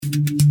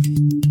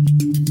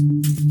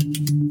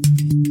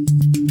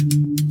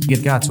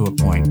It got to a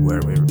point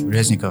where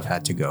Reznikov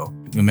had to go.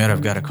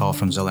 Umerov got a call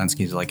from Zelensky.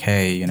 He's like,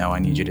 hey, I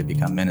need you to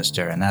become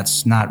minister. And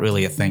that's not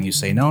really a thing you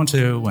say no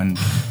to when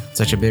it's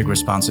such a big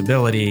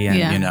responsibility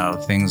and,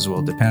 things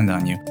will depend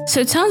on you.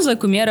 So it sounds like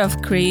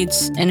Umerov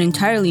creates an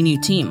entirely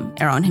new team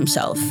around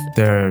himself.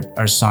 There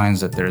are signs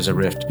that there's a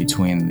rift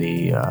between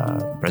the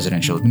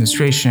presidential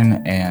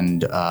administration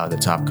and the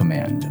top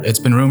command. It's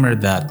been rumored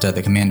that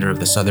the commander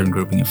of the Southern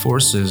Grouping of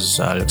Forces,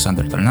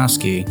 Alexander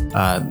Tarnavsky,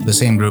 the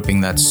same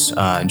grouping that's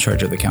in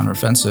charge of the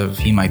counteroffensive,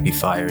 he might be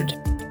fired.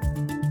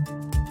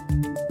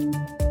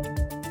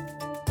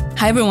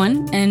 Hi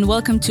everyone, and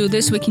welcome to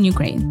This Week in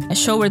Ukraine, a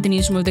show where the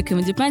newsroom of the Kyiv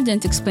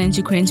Independent explains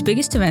Ukraine's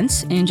biggest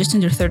events in just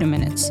under 30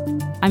 minutes.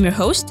 I'm your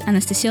host,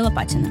 Anastasia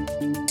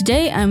Lopatina.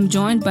 Today, I'm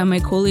joined by my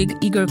colleague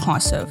Igor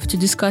Kosov to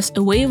discuss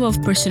a wave of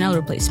personnel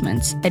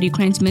replacements at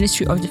Ukraine's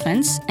Ministry of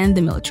Defense and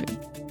the military,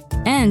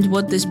 and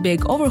what this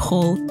big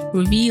overhaul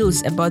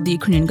reveals about the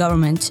Ukrainian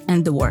government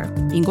and the war.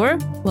 Igor,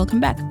 welcome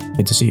back.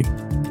 Good to see you.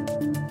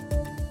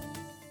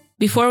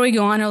 Before we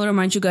go on, I'll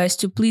remind you guys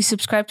to please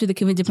subscribe to the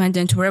Kyiv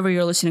Independent wherever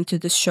you're listening to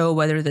this show,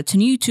 whether that's on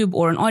YouTube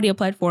or on audio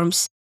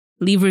platforms.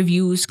 Leave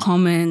reviews,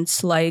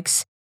 comments,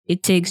 likes.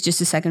 It takes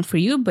just a second for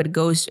you, but it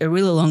goes a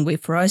really long way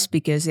for us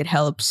because it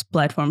helps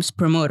platforms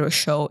promote our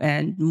show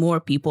and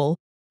more people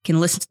can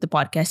listen to the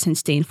podcast and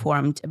stay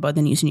informed about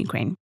the news in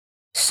Ukraine.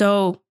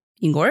 So,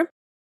 Igor,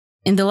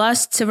 in the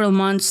last several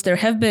months, there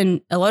have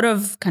been a lot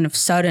of kind of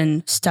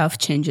sudden staff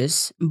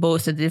changes,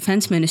 both at the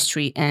defense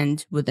ministry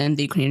and within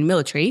the Ukrainian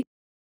military.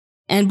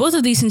 And both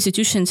of these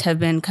institutions have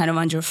been kind of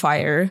under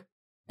fire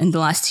in the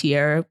last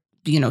year,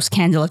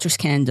 scandal after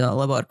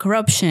scandal about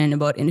corruption,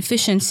 about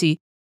inefficiency.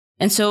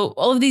 And so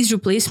all of these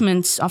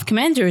replacements of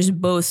commanders,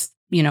 both,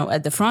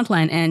 at the front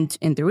line and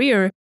in the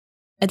rear,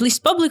 at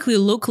least publicly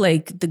look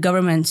like the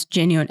government's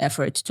genuine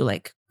effort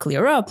to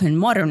clear up and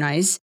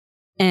modernize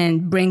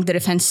and bring the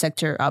defense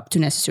sector up to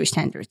necessary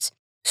standards.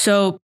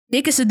 So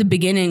take us at the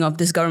beginning of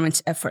this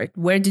government's effort.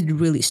 Where did it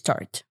really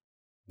start?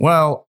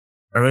 Well,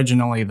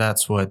 originally,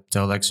 that's what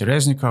Alexei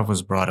Reznikov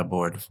was brought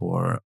aboard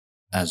for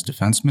as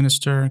defense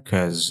minister,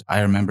 because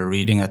I remember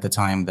reading at the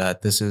time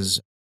that this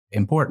is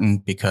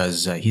important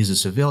because he's a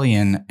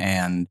civilian,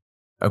 and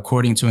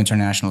according to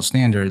international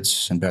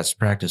standards and best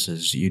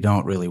practices, you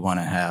don't really want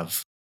to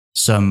have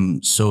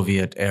some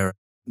Soviet-era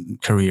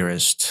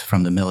careerist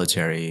from the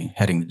military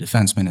heading the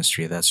defense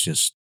ministry. That's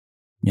just,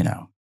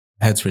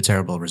 heads for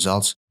terrible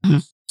results. Mm-hmm.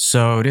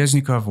 So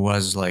Reznikov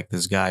was like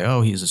this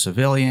guy, he's a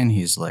civilian,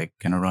 he's going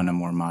to run a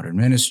more modern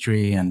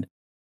ministry. And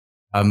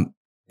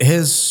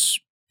his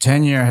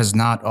tenure has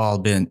not all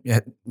been,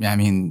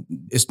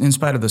 in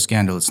spite of the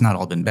scandal, it's not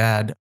all been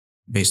bad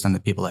based on the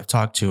people I've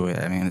talked to.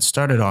 It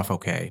started off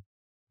okay.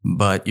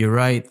 But you're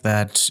right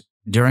that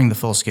during the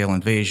full-scale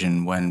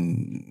invasion,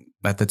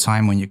 at the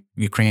time when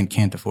Ukraine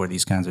can't afford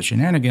these kinds of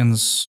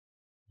shenanigans,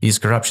 these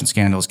corruption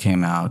scandals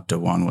came out.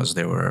 One was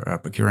they were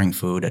procuring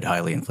food at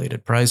highly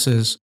inflated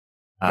prices.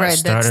 Right,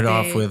 started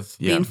that's off with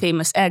the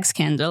infamous egg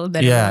scandal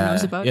that everyone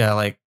knows about.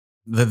 Yeah,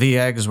 the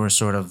eggs were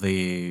sort of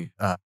the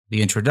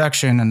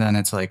introduction, and then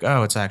it's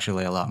it's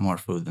actually a lot more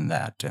food than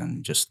that,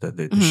 and just the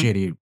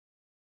shitty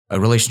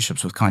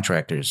relationships with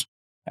contractors.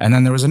 And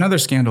then there was another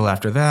scandal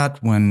after that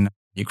when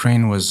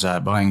Ukraine was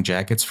buying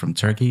jackets from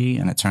Turkey,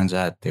 and it turns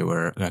out they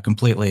were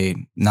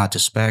completely not to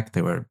spec.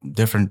 They were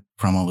different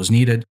from what was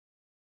needed.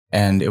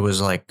 And it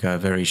was a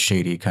very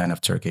shady kind of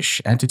Turkish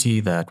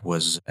entity that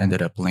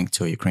ended up linked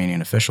to a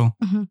Ukrainian official.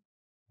 Mm-hmm.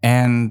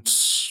 And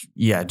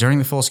during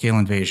the full-scale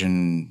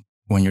invasion,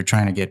 when you're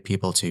trying to get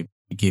people to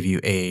give you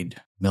aid,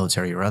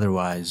 military or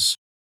otherwise,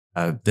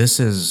 this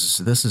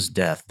is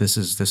death. This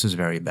is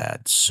very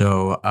bad.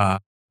 So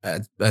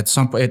at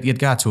some point, it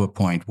got to a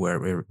point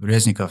where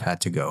Reznikov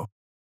had to go.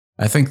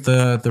 I think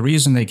the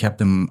reason they kept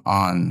him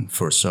on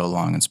for so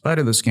long, in spite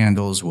of the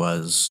scandals,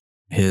 was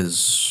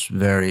his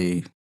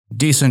very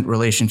decent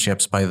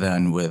relationships by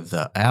then with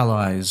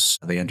allies.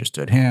 They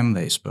understood him.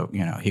 They spoke,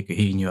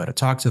 he knew how to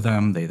talk to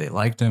them. They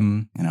liked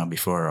him,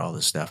 before all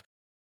this stuff.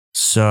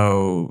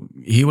 So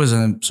he was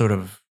sort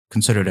of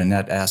considered a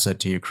net asset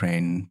to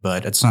Ukraine.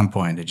 But at some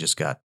point, it just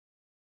got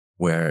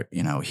where,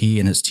 he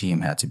and his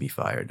team had to be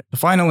fired.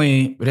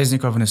 Finally,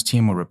 Reznikov and his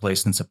team were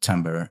replaced in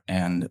September.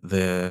 And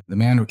the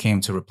man who came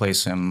to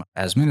replace him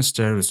as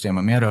minister, Rustem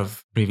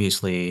Umerov,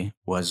 previously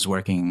was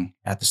working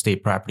at the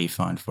State Property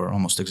Fund for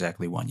almost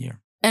exactly 1 year.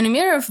 And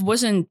Umerov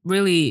wasn't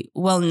really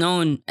well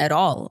known at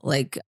all.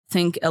 I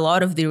think a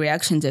lot of the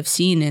reactions I've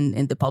seen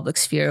in the public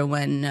sphere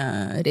when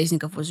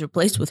Reznikov was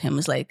replaced with him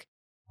was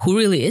who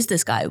really is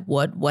this guy?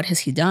 What has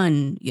he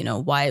done?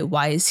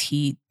 Why is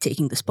he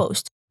taking this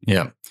post?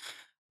 Yeah.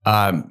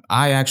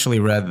 I actually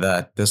read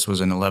that this was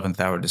an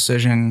 11th hour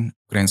decision.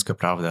 Ukrainska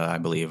Pravda, I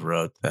believe,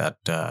 wrote that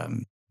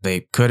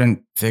they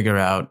couldn't figure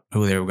out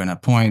who they were going to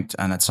appoint.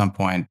 And at some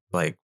point,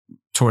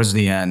 towards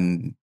the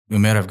end,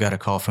 Umerov got a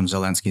call from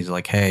Zelensky. He's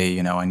like, hey,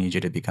 I need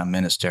you to become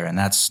minister. And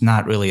that's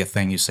not really a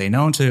thing you say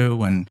no to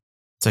when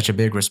it's such a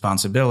big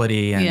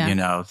responsibility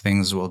and,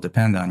 things will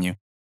depend on you.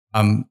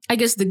 I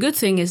guess the good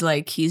thing is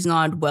like he's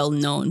not well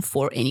known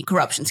for any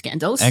corruption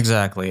scandals.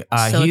 Exactly. So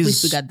at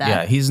least we got that.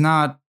 Yeah, he's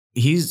not.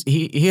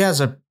 He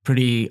has a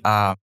pretty.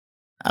 I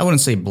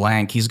wouldn't say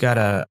blank. He's got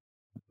a.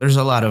 There's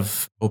a lot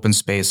of open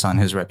space on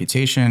his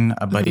reputation,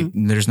 but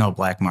there's no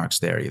black marks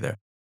there either.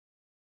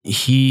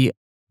 He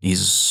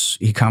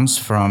comes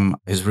from,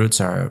 his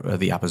roots are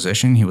the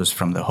opposition. He was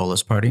from the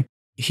Holis Party.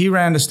 He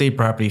ran the state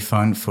property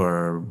fund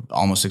for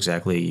almost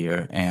exactly a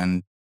year,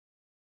 and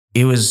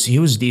he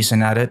was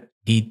decent at it.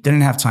 He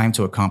didn't have time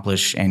to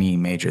accomplish any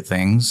major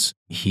things.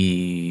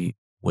 He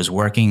was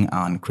working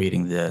on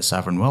creating the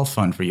Sovereign Wealth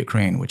Fund for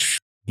Ukraine, which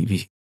if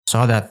he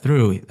saw that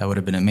through, that would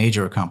have been a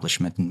major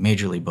accomplishment and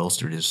majorly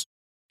bolstered his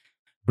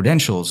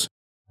credentials.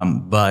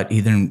 But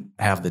he didn't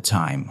have the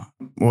time.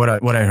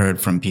 What I heard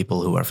from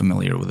people who are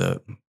familiar with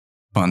the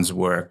fund's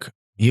work,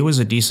 he was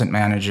a decent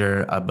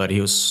manager, but he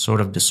was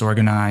sort of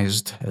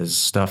disorganized. His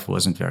stuff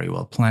wasn't very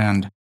well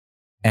planned,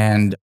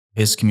 and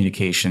his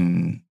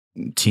communication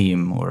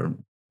team or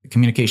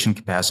communication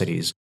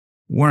capacities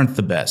weren't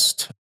the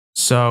best.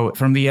 So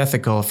from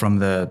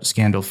the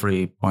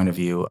scandal-free point of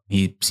view,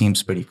 he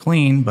seems pretty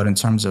clean, but in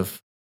terms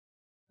of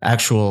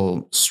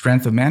actual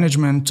strength of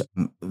management,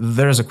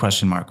 there's a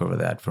question mark over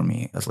that for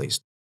me, at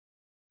least.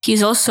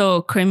 He's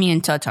also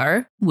Crimean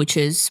Tatar, which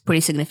is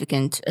pretty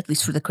significant, at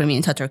least for the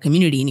Crimean Tatar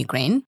community in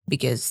Ukraine,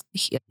 because,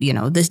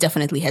 this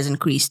definitely has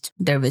increased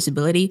their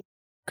visibility.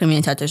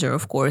 Crimean Tatars are,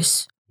 of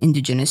course,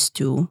 indigenous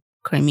to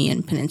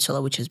Crimean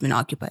Peninsula, which has been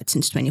occupied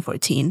since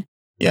 2014.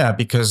 Yeah,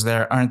 because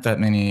there aren't that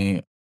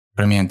many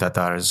Crimean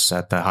Tatars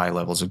at the high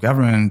levels of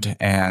government,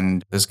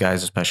 and this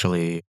guy's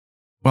especially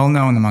well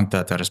known among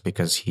Tatars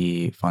because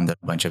he funded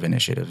a bunch of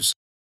initiatives,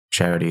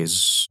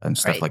 charities, and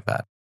stuff like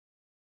that.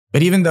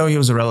 But even though he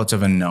was a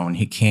relative unknown,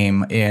 he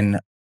came in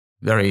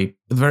very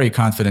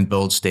confident,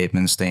 bold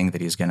statements saying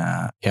that he's going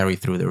to carry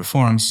through the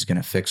reforms, he's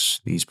going to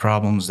fix these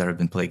problems that have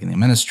been plaguing the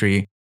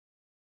ministry.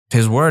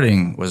 His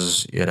wording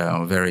was,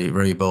 very,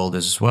 very bold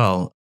as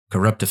well.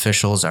 Corrupt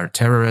officials are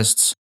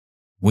terrorists.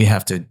 We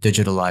have to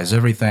digitalize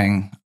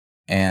everything,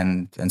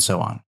 and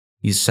so on.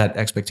 He's set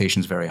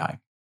expectations very high.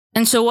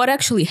 And so what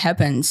actually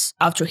happens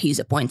after he's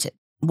appointed?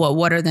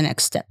 What are the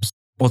next steps?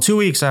 Well, 2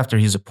 weeks after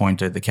he's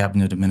appointed, the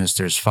cabinet of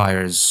ministers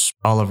fires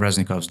all of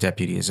Reznikov's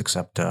deputies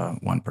except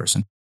one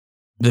person.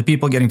 The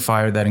people getting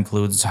fired, that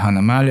includes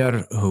Hanna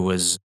Malyar, who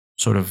was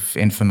sort of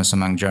infamous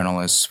among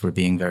journalists for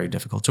being very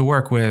difficult to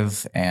work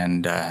with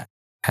and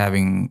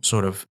having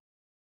sort of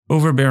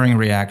overbearing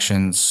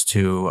reactions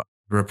to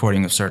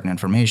reporting of certain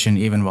information,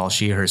 even while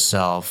she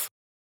herself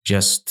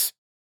just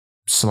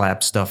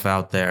slapped stuff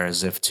out there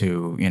as if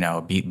to,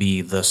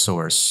 be the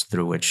source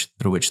through which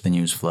the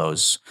news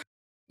flows.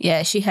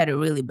 Yeah, she had a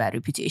really bad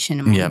reputation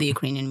among the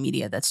Ukrainian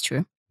media, that's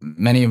true.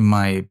 Many of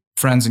my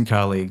friends and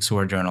colleagues who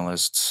are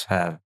journalists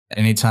have,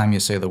 anytime you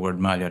say the word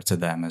Malyar to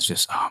them, it's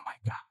just, oh my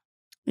God.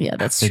 Yeah,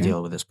 that's true. To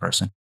deal with this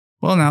person.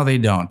 Well, now they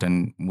don't,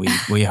 and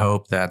we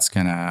hope that's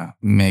going to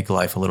make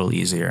life a little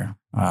easier.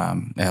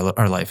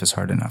 Our life is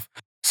hard enough.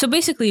 So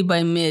basically, by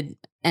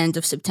end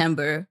of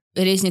September,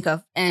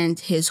 Reznikov and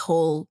his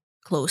whole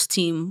close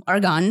team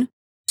are gone.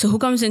 So who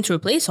comes in to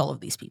replace all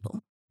of these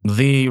people?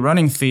 The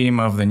running theme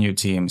of the new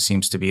team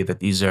seems to be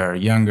that these are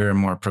younger,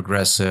 more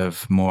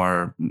progressive,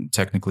 more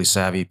technically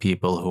savvy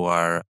people who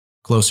are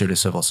closer to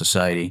civil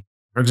society.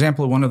 For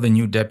example, one of the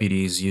new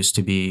deputies used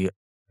to be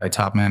a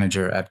top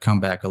manager at Come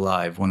Back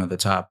Alive, one of the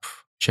top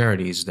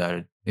charities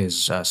that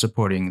is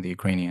supporting the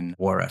Ukrainian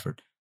war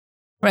effort.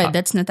 Right,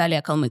 that's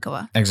Natalia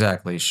Kalmykova.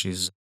 Exactly.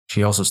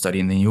 She also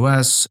studied in the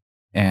US,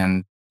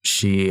 and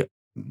she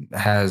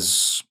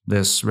has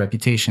this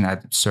reputation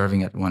at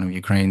serving at one of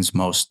Ukraine's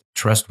most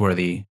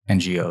trustworthy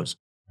NGOs.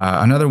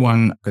 Another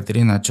one,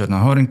 Katerina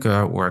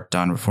Chernohorenko, worked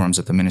on reforms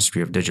at the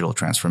Ministry of Digital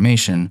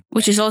Transformation.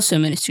 Which is also a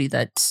ministry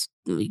that's,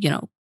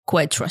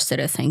 quite trusted,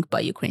 I think, by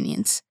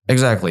Ukrainians.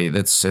 Exactly.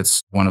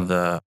 It's one of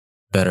the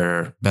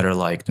better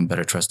liked and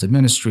better trusted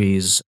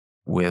ministries,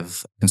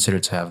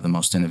 considered to have the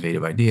most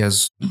innovative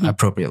ideas,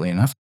 appropriately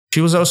enough.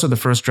 She was also the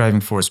first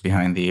driving force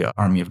behind the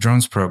Army of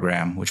Drones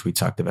program, which we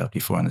talked about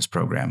before in this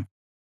program,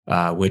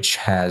 which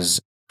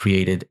has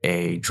created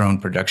a drone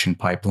production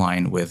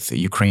pipeline with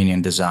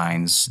Ukrainian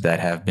designs that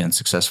have been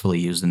successfully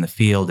used in the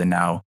field. And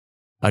now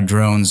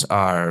drones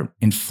are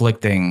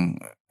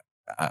inflicting,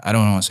 I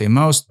don't want to say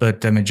most,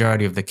 but the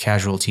majority of the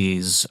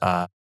casualties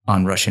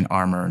on Russian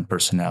armor and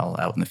personnel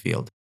out in the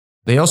field.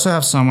 They also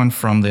have someone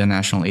from the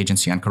National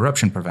Agency on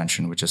Corruption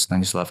Prevention, which is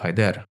Stanislav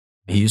Haider.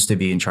 He used to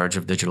be in charge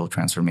of digital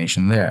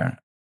transformation there.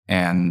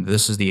 And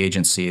this is the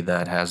agency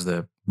that has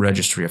the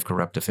registry of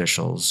corrupt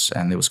officials,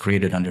 and it was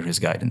created under his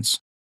guidance.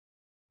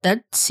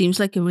 That seems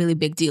like a really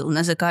big deal.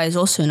 NAZK is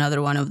also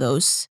another one of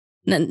those.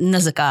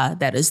 NAZK,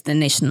 that is the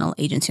National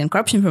Agency on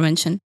Corruption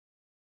Prevention,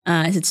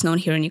 as it's known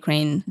here in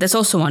Ukraine. That's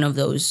also one of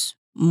those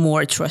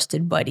more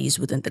trusted bodies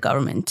within the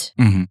government.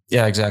 Mm-hmm.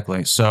 Yeah,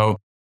 exactly. So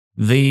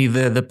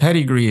the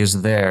pedigree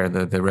is there.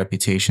 The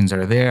reputations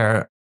are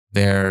there.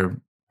 They're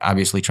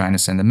obviously trying to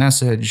send a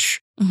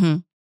message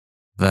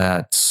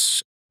that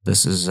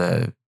this is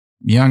a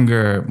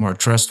younger, more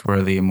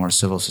trustworthy, more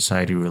civil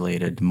society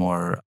related,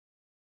 more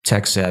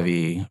tech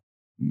savvy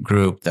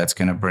group that's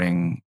going to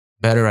bring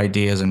better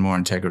ideas and more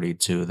integrity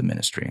to the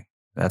ministry.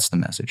 That's the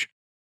message.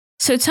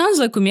 So it sounds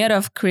like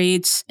Umerov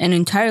creates an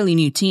entirely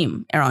new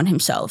team around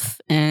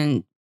himself.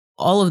 And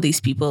all of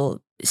these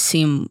people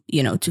seem,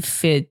 to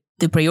fit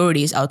the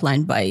priorities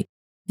outlined by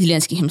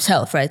Zelensky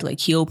himself, right? Like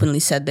he openly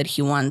said that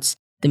he wants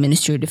the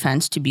Ministry of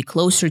Defense to be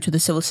closer to the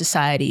civil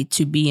society,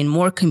 to be in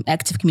more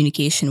active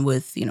communication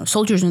with,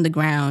 soldiers on the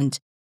ground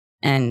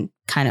and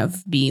kind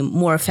of be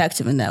more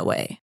effective in that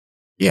way.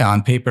 Yeah,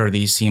 on paper,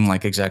 these seem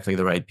like exactly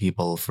the right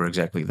people for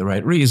exactly the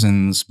right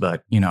reasons.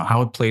 But,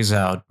 how it plays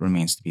out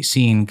remains to be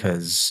seen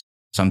because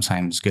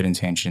sometimes good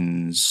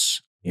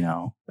intentions,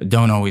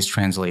 don't always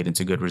translate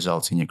into good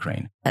results in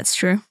Ukraine. That's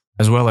true.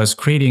 As well as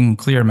creating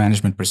clear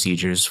management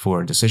procedures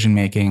for decision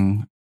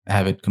making,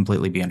 have it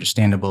completely be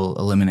understandable,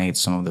 eliminate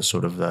some of the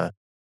sort of the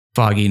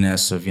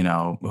fogginess of,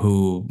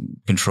 who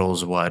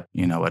controls what,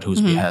 at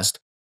whose behest.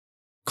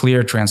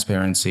 Clear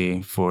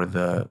transparency for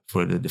the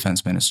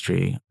defense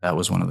ministry. That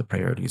was one of the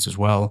priorities as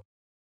well.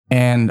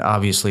 And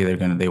obviously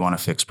they want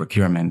to fix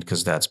procurement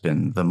because that's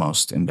been the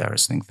most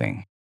embarrassing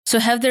thing. So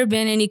have there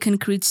been any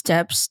concrete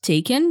steps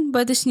taken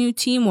by this new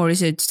team, or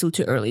is it still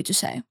too early to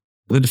say?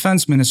 The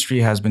defense ministry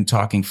has been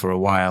talking for a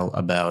while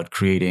about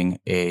creating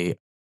a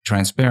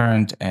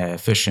transparent,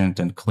 efficient,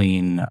 and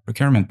clean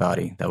procurement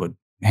body that would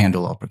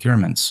handle all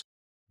procurements.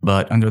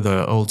 But under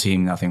the old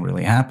team, nothing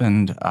really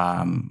happened.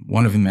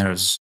 One of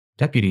Umerov's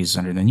deputies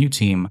under the new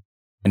team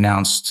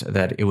announced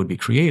that it would be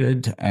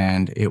created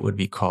and it would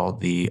be called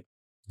the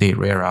State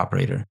Rare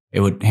Operator. It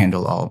would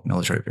handle all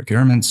military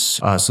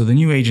procurements. So the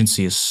new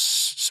agency is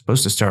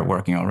supposed to start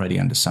working already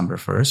on December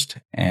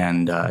 1st.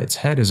 And its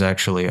head is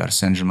actually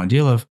Arsen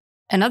Zhumodilov.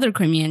 Another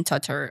Crimean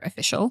Tatar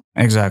official.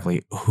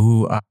 Exactly.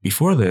 Who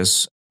before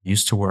this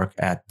used to work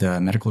at the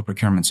medical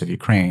procurements of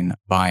Ukraine,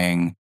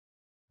 buying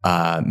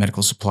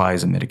medical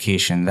supplies and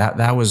medication.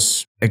 That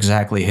was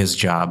exactly his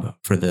job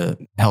for the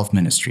health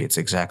ministry. It's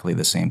exactly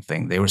the same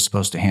thing. They were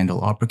supposed to handle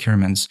all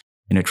procurements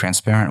in a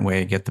transparent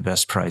way, get the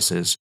best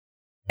prices.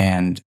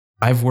 And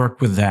I've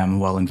worked with them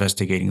while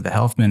investigating the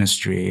health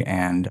ministry,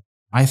 and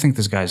I think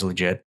this guy's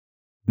legit.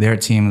 Their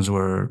team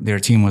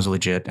was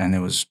legit, and it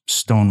was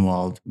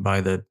stonewalled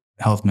by the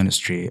health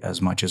ministry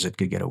as much as it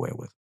could get away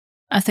with.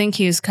 I think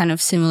he's kind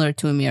of similar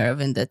to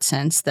Umerov in that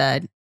sense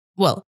that,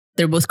 well,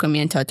 they're both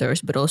Crimean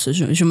Tatars, but also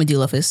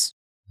Zhumodilov is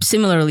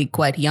similarly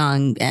quite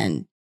young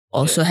and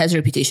also has a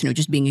reputation of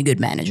just being a good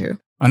manager.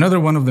 Another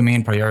one of the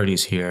main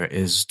priorities here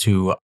is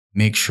to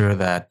make sure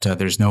that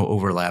there's no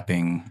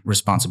overlapping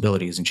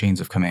responsibilities and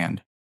chains of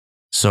command.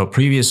 So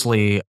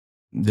previously,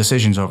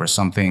 decisions over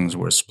some things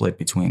were split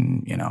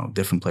between,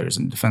 different players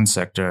in the defense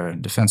sector.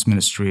 Defense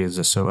ministry is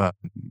the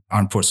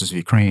Armed Forces of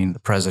Ukraine, the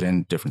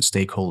president, different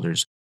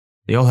stakeholders.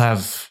 They all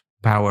have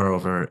power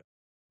over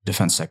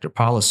defense sector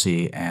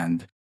policy,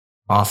 and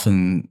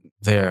often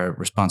their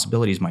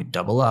responsibilities might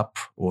double up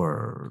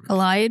or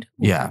collide.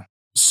 Yeah.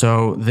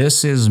 So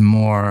this is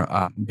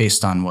more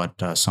based on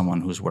what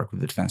someone who's worked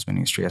with the defense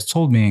ministry has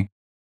told me.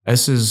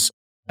 This is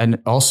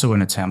also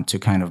an attempt to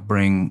kind of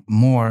bring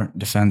more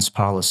defense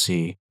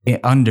policy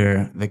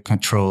under the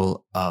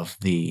control of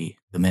the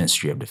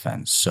Ministry of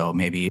Defense. So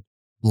maybe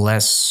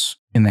less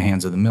in the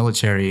hands of the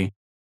military,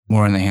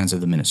 more in the hands of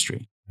the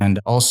ministry. And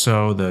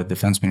also the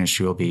defense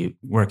ministry will be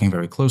working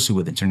very closely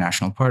with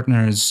international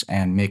partners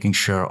and making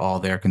sure all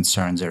their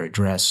concerns are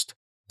addressed.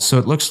 So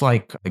it looks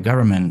like the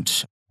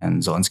government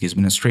and Zelensky's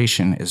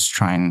administration is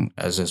trying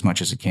as much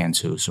as it can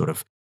to sort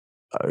of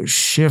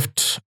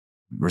shift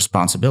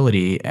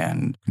responsibility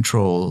and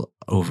control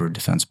over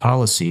defense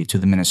policy to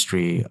the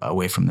ministry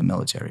away from the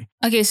military.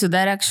 Okay, so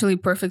that actually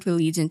perfectly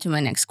leads into my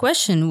next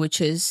question, which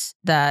is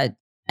that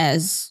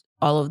as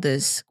all of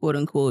this quote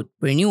unquote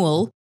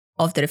renewal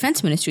of the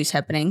defense ministry is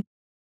happening,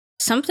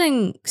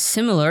 something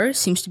similar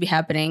seems to be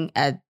happening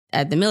at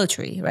the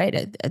military, right?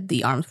 At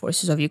the armed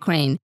forces of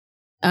Ukraine.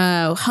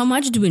 How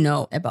much do we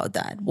know about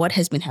that? What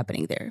has been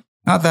happening there?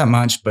 Not that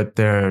much, but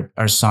there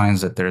are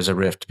signs that there's a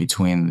rift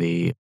between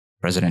the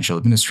presidential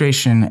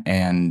administration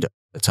and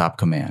the top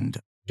command.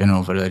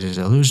 General Valery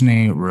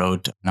Zaluzhny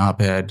wrote an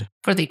op-ed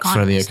for The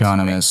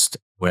Economist,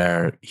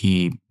 where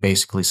he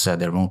basically said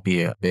there won't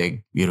be a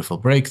big, beautiful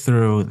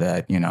breakthrough,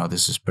 that,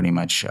 this is pretty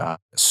much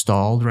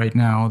stalled right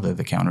now,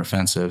 the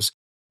counteroffensives.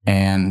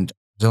 And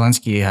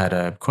Zelensky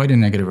had quite a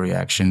negative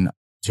reaction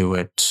to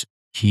it.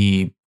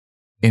 He,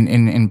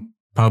 in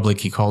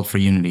public, he called for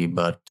unity,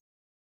 but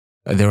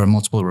there were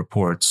multiple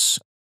reports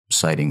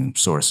citing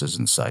sources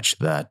and such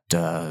that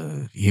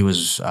he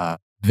was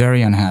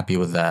very unhappy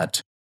with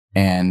that.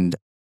 And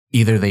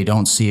either they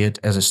don't see it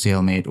as a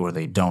stalemate or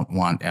they don't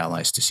want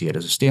allies to see it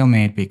as a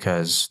stalemate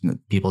because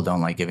people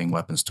don't like giving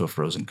weapons to a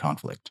frozen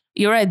conflict.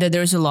 You're right that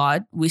there's a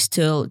lot we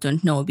still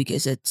don't know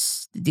because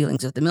it's the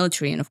dealings of the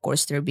military. And of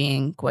course, they're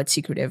being quite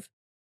secretive.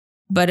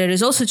 But it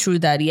is also true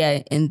that,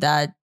 in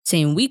that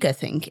same week, I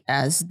think,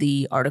 as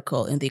the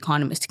article in The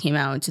Economist came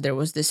out, there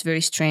was this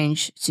very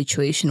strange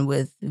situation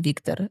with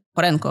Viktor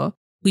Porenko,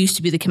 who used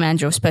to be the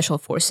commander of special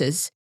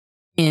forces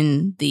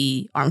in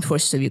the armed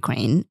forces of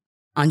Ukraine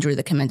under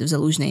the command of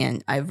Zaluzhny.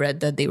 And I've read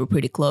that they were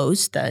pretty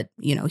close, that,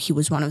 he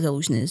was one of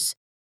Zaluzhny's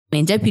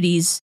main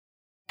deputies,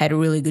 had a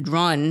really good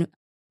run,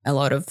 a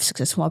lot of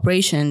successful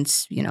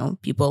operations,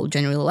 people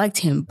generally liked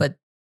him, but,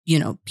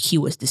 he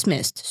was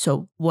dismissed.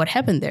 So what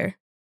happened there?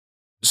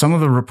 Some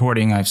of the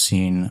reporting I've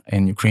seen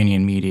in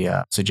Ukrainian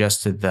media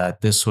suggested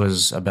that this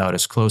was about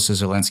as close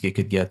as Zelensky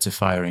could get to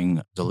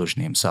firing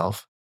Zaluzhny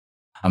himself.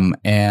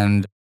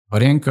 And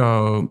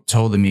Horenko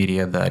told the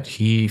media that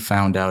he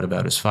found out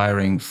about his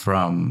firing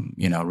from,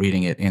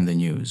 reading it in the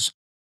news.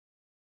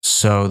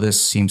 So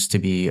this seems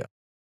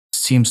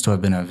to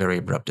have been a very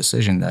abrupt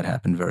decision that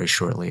happened very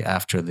shortly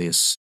after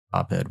this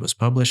op-ed was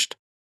published.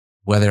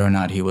 Whether or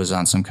not he was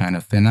on some kind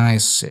of thin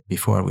ice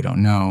before, we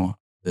don't know.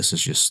 This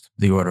is just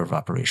the order of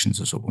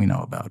operations is what we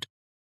know about.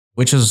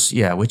 Which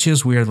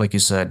is weird, like you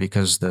said,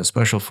 because the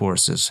special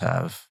forces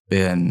have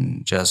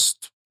been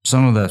just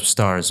some of the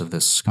stars of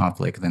this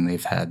conflict, and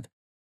they've had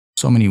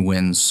so many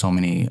wins, so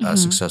many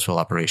successful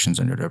operations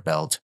under their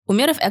belt.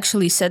 Umerov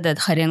actually said that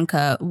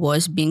Horenko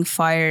was being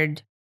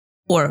fired,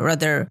 or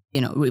rather,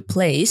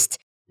 replaced,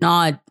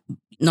 not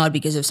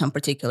because of some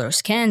particular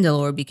scandal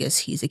or because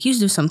he's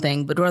accused of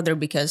something, but rather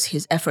because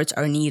his efforts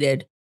are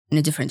needed in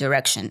a different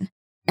direction.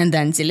 And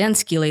then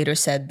Zelensky later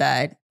said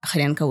that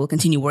Horenko will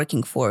continue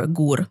working for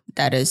GUR,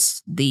 that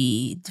is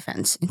the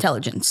defense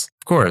intelligence.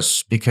 Of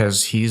course,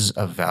 because he's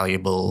a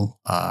valuable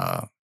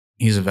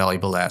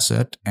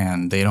asset,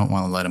 and they don't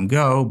want to let him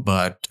go.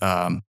 But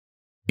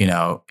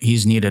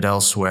he's needed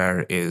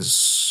elsewhere.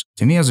 Is,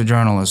 to me as a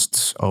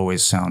journalist,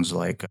 always sounds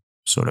like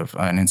sort of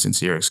an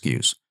insincere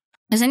excuse.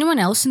 Has anyone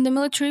else in the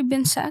military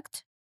been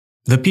sacked?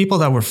 The people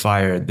that were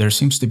fired, there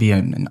seems to be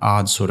an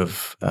odd sort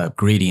of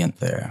gradient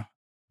there.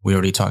 We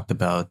already talked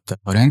about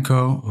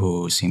Horenko,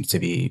 who seems to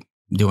be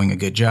doing a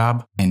good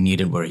job and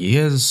needed where he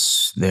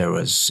is. There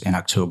was, in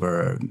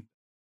October,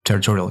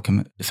 Territorial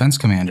Defense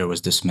Commander was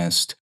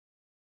dismissed.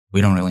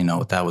 We don't really know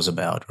what that was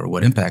about or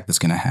what impact it's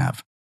going to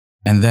have.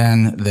 And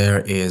then there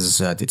is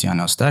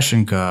Tatiana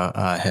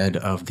Ostashenko, head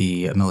of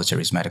the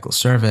military's medical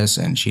service,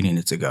 and she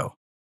needed to go.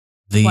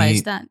 Why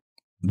is that?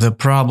 The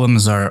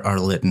problems are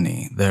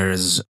litany.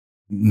 There's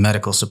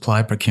medical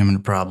supply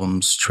procurement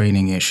problems,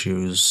 training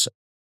issues,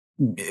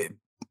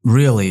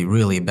 really,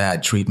 really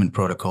bad treatment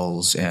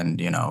protocols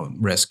and,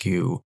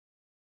 rescue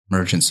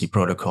emergency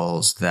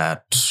protocols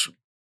that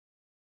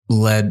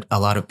led a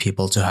lot of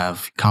people to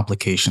have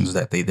complications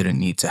that they didn't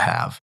need to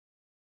have.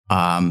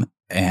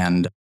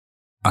 And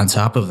on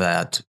top of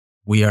that,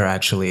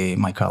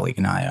 my colleague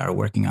and I are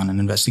working on an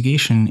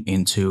investigation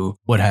into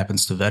what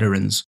happens to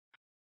veterans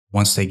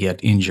once they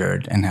get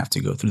injured and have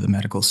to go through the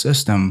medical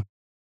system.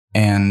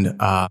 And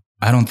I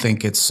don't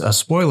think it's a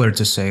spoiler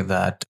to say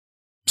that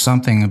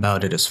something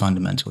about it is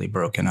fundamentally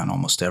broken on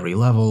almost every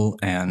level.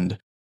 And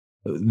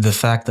the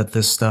fact that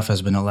this stuff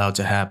has been allowed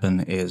to happen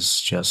is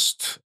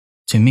just,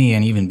 to me,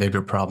 an even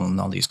bigger problem than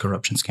all these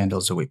corruption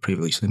scandals that we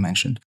previously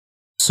mentioned.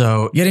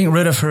 So getting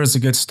rid of her is a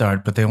good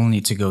start, but they will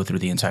need to go through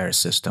the entire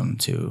system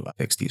to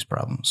fix these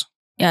problems.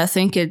 Yeah, I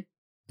think it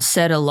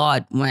said a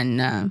lot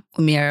when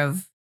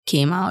Umerov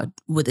came out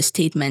with a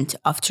statement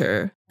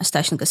after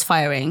Ostashenko's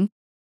firing.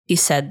 He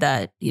said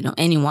that,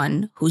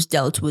 anyone who's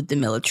dealt with the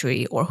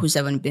military or who's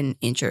ever been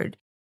injured,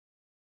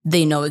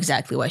 they know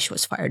exactly why she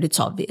was fired. It's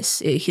obvious.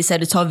 He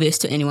said it's obvious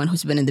to anyone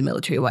who's been in the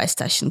military why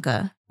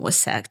Ostashenko was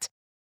sacked.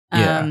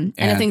 And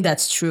I think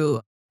that's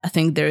true. I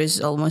think there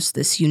is almost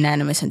this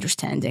unanimous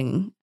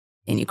understanding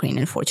in Ukraine,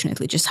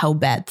 unfortunately, just how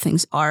bad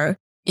things are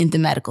in the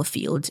medical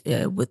field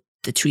with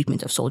the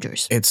treatment of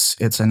soldiers.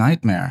 It's a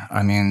nightmare.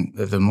 I mean,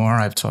 the more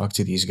I've talked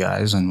to these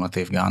guys and what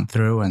they've gone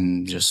through,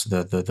 and just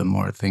the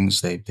more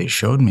things they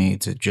showed me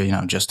to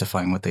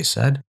justifying what they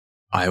said,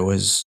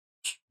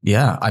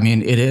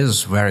 it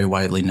is very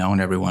widely known.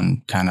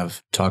 Everyone kind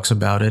of talks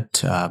about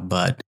it,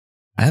 but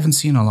I haven't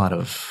seen a lot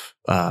of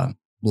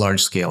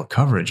large scale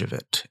coverage of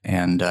it.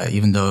 And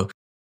even though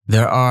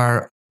there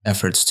are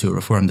efforts to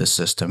reform this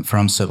system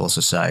from civil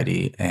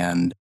society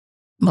and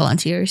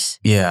volunteers.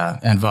 Yeah,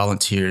 and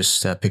volunteers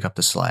to pick up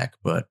the slack.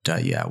 But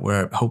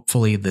where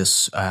hopefully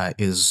this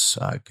is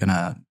going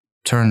to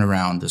turn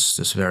around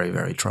this very,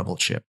 very troubled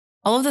ship.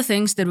 All of the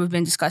things that we've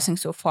been discussing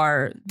so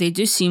far, they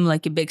do seem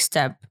like a big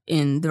step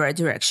in the right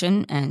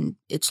direction, and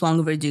it's long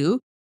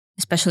overdue,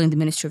 especially in the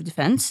Ministry of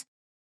Defense.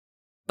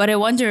 But I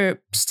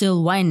wonder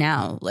still, why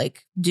now?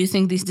 Like, do you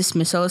think these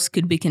dismissals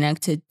could be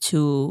connected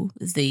to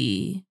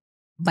the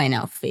by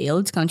now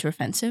failed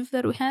counteroffensive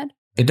that we had?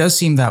 It does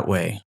seem that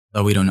way,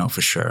 though we don't know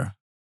for sure.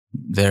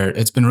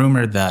 It's been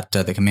rumored that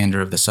the commander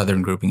of the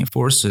Southern Grouping of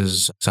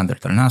Forces, Alexander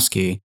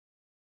Tarnavsky,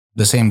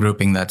 the same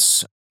grouping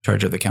that's in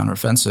charge of the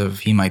counteroffensive,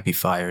 he might be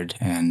fired.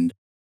 And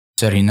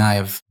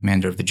Serhinayev,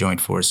 commander of the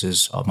Joint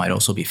Forces, might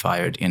also be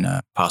fired in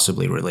a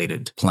possibly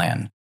related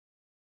plan.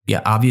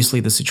 Yeah,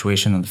 obviously the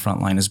situation on the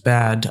front line is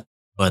bad,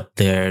 but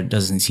there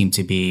doesn't seem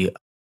to be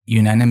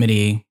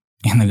unanimity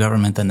in the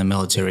government and the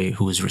military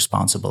who is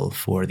responsible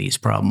for these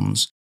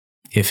problems.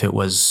 If it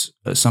was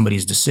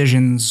somebody's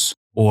decisions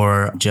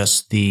or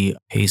just the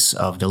pace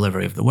of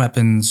delivery of the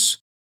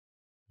weapons,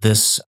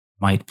 this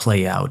might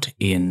play out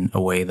in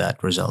a way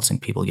that results in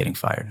people getting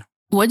fired.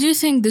 What do you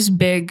think this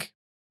big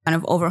kind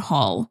of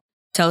overhaul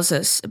tells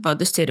us about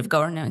the state of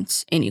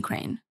governance in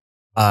Ukraine?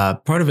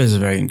 Part of it is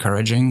very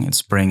encouraging.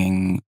 It's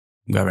bringing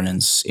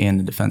governance in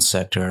the defense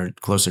sector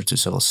closer to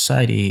civil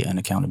society and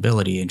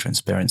accountability and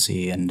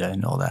transparency and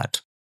all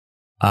that.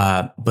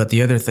 But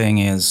the other thing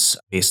is,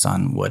 based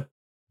on what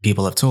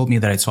people have told me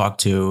that I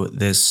talked to,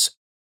 this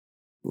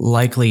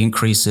likely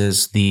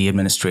increases the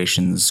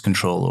administration's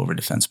control over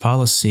defense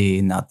policy.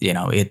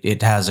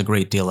 It has a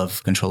great deal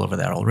of control over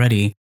that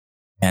already,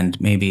 and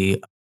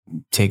maybe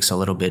takes a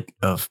little bit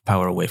of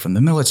power away from the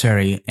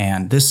military.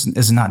 And this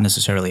is not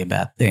necessarily a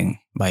bad thing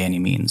by any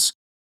means,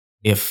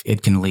 if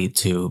it can lead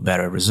to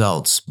better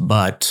results.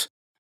 But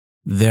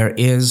there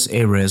is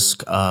a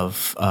risk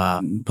of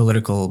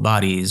political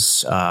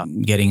bodies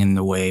getting in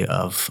the way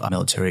of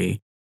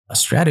military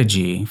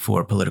strategy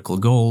for political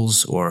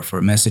goals or for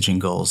messaging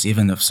goals,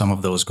 even if some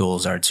of those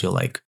goals are to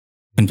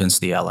convince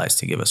the allies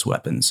to give us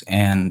weapons.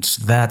 And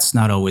that's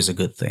not always a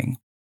good thing.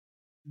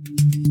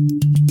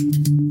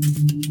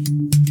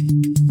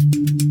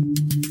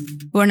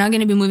 We're now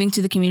going to be moving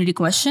to the community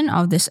question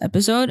of this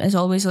episode. As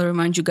always, I'll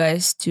remind you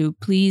guys to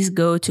please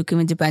go to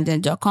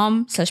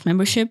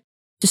kivindependent.com/membership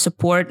to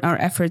support our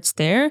efforts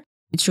there.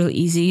 It's really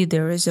easy.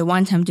 There is a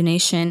one-time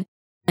donation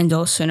and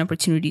also an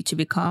opportunity to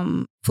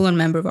become a full-on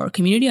member of our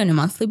community on a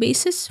monthly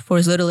basis for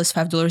as little as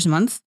 $5 a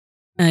month.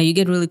 You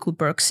get really cool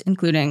perks,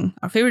 including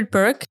our favorite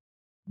perk,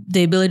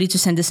 the ability to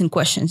send us in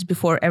questions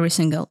before every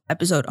single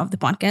episode of the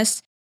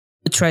podcast.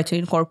 We try to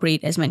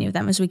incorporate as many of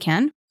them as we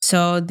can.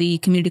 So the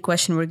community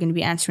question we're going to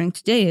be answering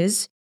today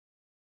is,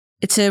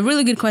 it's a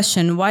really good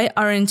question. Why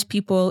aren't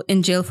people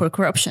in jail for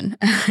corruption?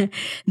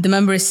 The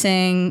member is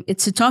saying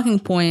it's a talking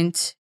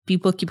point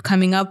people keep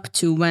coming up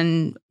to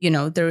when,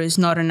 there is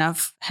not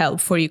enough help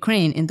for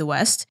Ukraine in the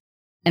West.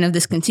 And if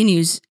this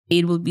continues,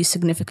 aid will be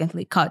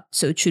significantly cut.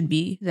 So it should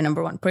be the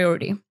number one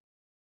priority.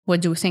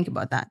 What do we think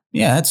about that?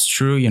 Yeah, that's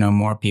true.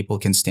 More people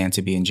can stand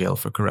to be in jail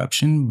for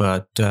corruption,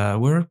 but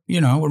we're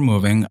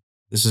moving.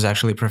 This is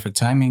actually perfect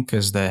timing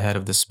because the head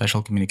of the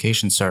Special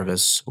Communications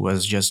Service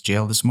was just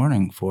jailed this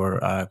morning for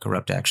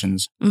corrupt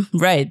actions.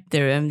 Right.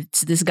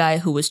 It's this guy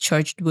who was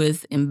charged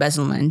with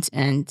embezzlement,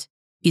 and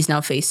he's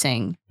now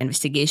facing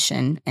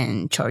investigation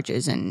and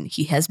charges, and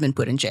he has been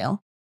put in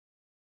jail.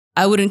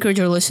 I would encourage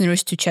our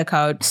listeners to check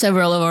out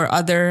several of our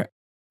other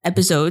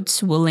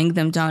episodes. We'll link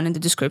them down in the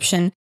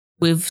description.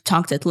 We've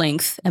talked at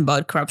length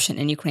about corruption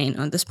in Ukraine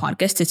on this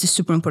podcast. It's a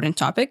super important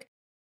topic.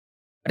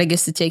 But I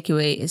guess the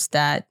takeaway is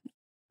that,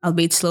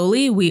 albeit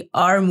slowly, we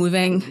are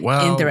moving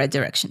in the right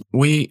direction.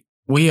 We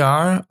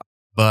are,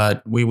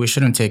 but we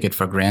shouldn't take it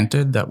for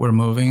granted that we're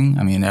moving.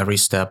 I mean, every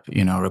step,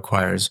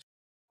 requires...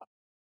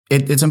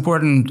 It's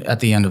important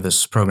at the end of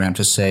this program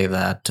to say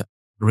that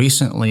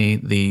recently,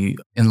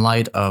 in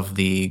light of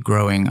the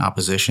growing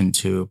opposition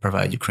to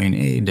provide Ukraine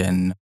aid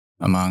and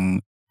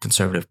among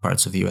conservative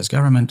parts of the U.S.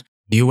 government,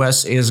 the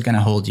U.S. is going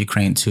to hold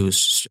Ukraine to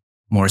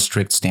more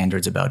strict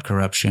standards about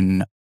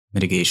corruption,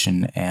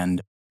 mitigation,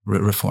 and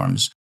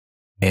reforms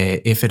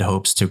if it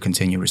hopes to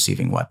continue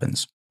receiving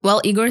weapons. Well,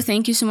 Igor,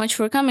 thank you so much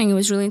for coming. It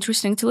was really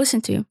interesting to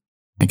listen to.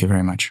 Thank you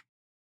very much.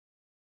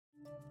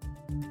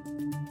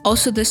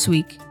 Also this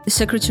week, the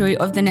Secretary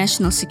of the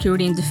National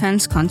Security and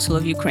Defense Council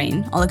of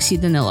Ukraine, Alexei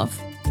Danilov,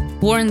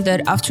 warned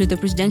that after the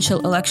presidential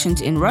elections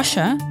in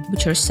Russia,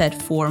 which are set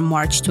for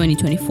March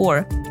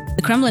 2024,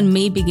 the Kremlin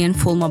may begin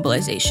full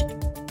mobilization.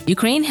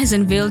 Ukraine has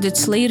unveiled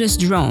its latest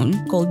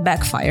drone, called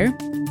Backfire,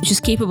 which is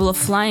capable of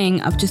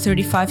flying up to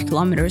 35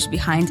 kilometers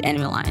behind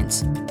enemy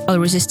lines, while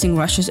resisting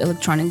Russia's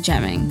electronic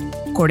jamming,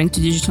 according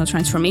to Digital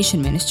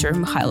Transformation Minister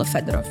Mikhailo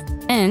Fedorov.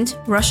 And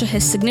Russia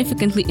has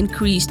significantly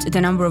increased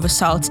the number of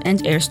assaults and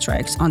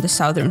airstrikes on the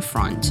southern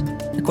front,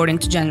 according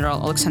to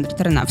General Alexander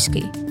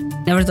Tarnovsky.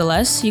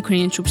 Nevertheless,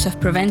 Ukrainian troops have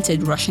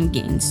prevented Russian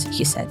gains,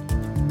 he said.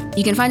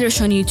 You can find our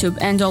show on YouTube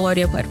and all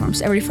audio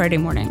platforms every Friday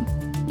morning.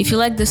 If you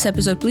like this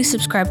episode, please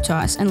subscribe to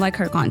us and like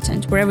our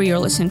content wherever you're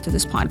listening to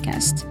this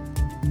podcast.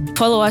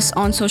 Follow us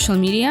on social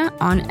media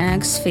on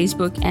X,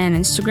 Facebook, and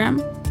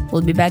Instagram.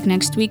 We'll be back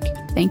next week.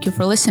 Thank you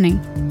for listening.